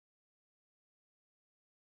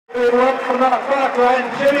From that back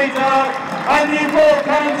line, Jimmy Dark, and the Full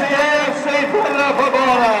County AFC Premier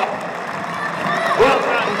footballer. Well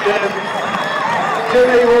done, Jim.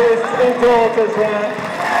 Jimmy with his two daughters here.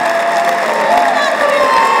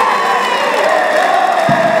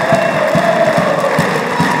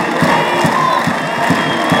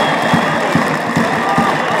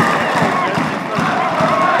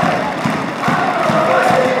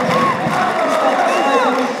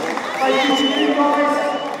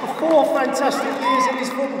 Fantastic years at this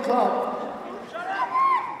football club.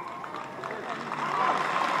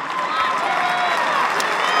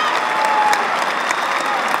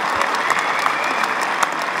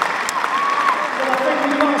 But I think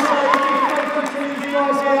we've got to say thank you to these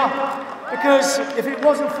guys here, because if it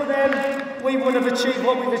wasn't for them, we wouldn't have achieved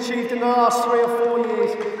what we've achieved in the last 3 or 4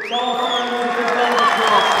 years. So I think we're a good round of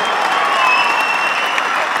applause.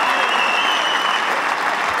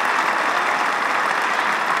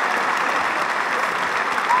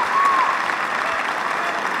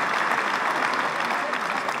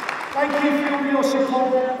 Thank you for all your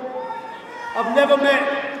support. I've never met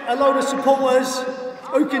a load of supporters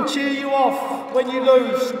who can cheer you off when you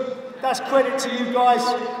lose. That's credit to you guys,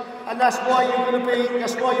 and that's why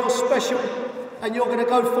you're special, and you're going to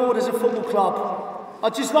go forward as a football club.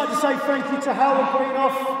 I'd just like to say thank you to Howard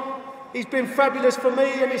Greenough. He's been fabulous for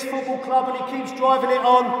me and his football club, and he keeps driving it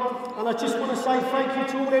on. And I just want to say thank you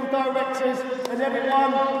to all them directors and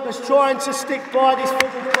everyone that's trying to stick by this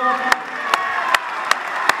football club.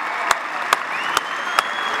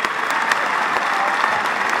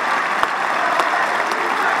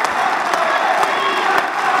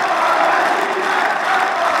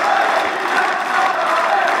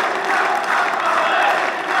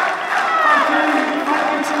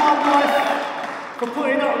 For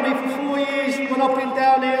putting up with me for 4 years when I've been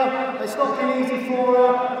down here. It's not been easy for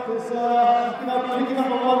her, because picking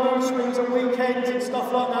up on my mood swings on weekends and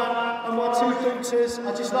stuff like that, and my 2 daughters.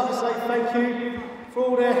 I'd just like to say thank you for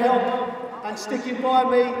all their help and sticking by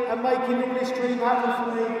me and making all this dream happen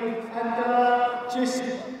for me, and just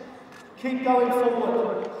keep going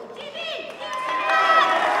forward.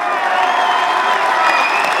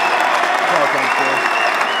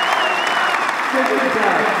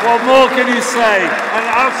 What more can you say? An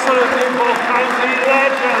absolutely Full County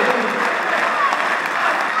legend.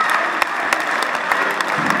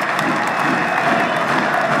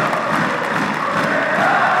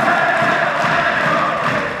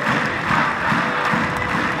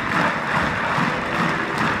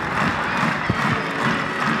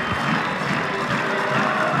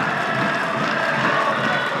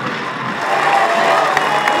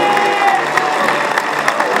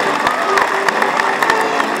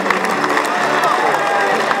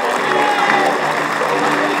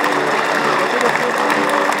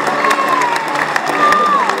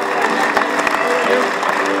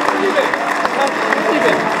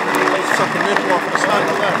 Sucking nipple off the side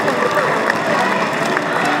of that.